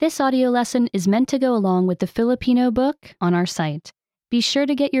This audio lesson is meant to go along with the Filipino book on our site. Be sure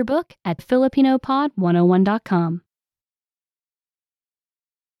to get your book at filipinopod101.com.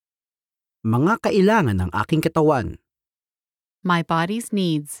 Mga kailangan ng aking katawan. My body's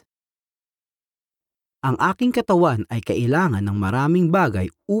needs. Ang aking katawan ay kailangan ng maraming bagay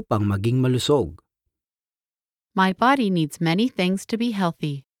upang maging malusog. My body needs many things to be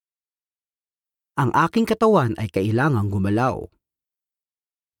healthy. Ang aking katawan ay kailangang gumalaw.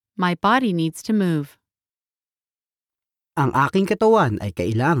 My body needs to move. Ang aking katawan ay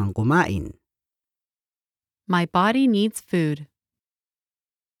kailangang kumain. My body needs food.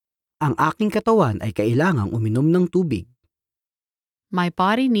 Ang aking katawan ay kailangang uminom ng tubig. My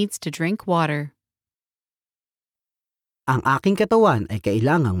body needs to drink water. Ang aking katawan ay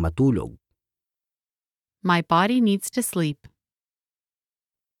kailangang matulog. My body needs to sleep.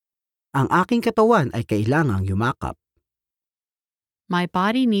 Ang aking katawan ay kailangang yumakap. My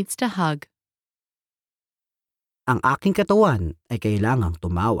body needs to hug. Ang aking katawan ay kailangang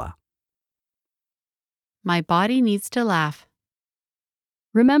tumawa. My body needs to laugh.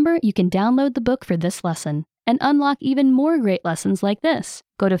 Remember, you can download the book for this lesson and unlock even more great lessons like this.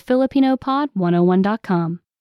 Go to filipinopod101.com.